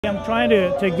I'm trying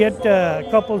to get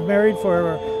couples married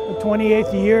for the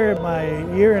 28th year, my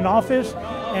year in office,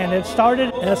 and it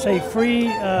started as a free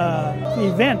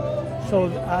event. So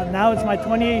now it's my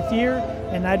 28th year,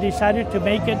 and I decided to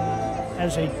make it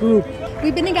as a group.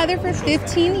 We've been together for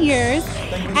 15 years,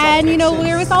 and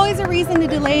there was always a reason to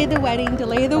delay the wedding,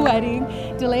 delay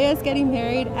us getting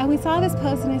married. And we saw this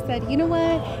post and I said, you know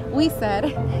what? We said,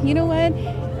 you know what?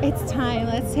 It's time.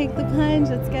 Let's take the plunge.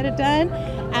 Let's get it done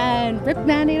and rip the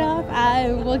Band-Aid off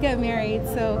and we'll get married.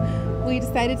 So we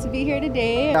decided to be here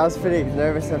today. I was pretty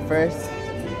nervous at first,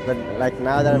 but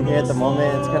now that I'm here at the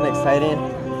moment, it's kind of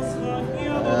exciting.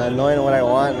 Knowing what I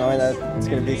want, knowing that it's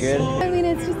going to be good. I mean,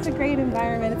 it's just a great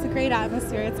environment. It's a great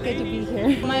atmosphere. It's good to be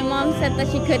here. My mom said that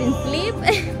she couldn't sleep.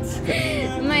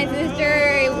 My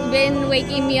sister been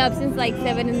waking me up since like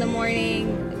 7 in the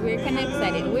morning. We're kind of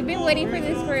excited. We've been waiting for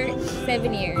this for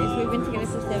 7 years. We've been together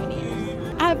for 7 years.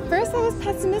 At first I was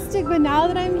pessimistic, but now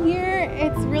that I'm here,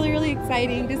 it's really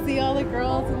exciting to see all the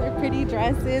girls in their pretty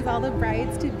dresses, all the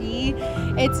brides-to-be.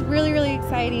 It's really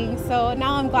exciting. So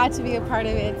now I'm glad to be a part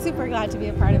of it, super glad to be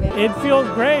a part of it. It feels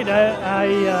great.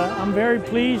 I'm very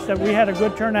pleased that we had a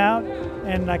good turnout.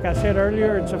 And like I said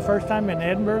earlier, it's the first time in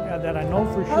Edinburg that I know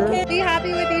for sure. Okay. Be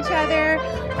happy with each other,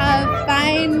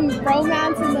 find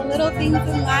romance in the little things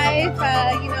in life,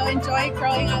 enjoy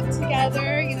growing up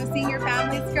together, seeing your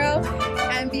families grow,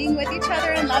 and being with each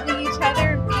other and loving each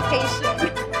other, and be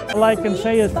patient. All I can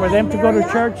say is for them to go to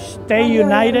church, stay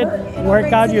united,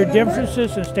 work out your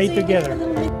differences, and stay together.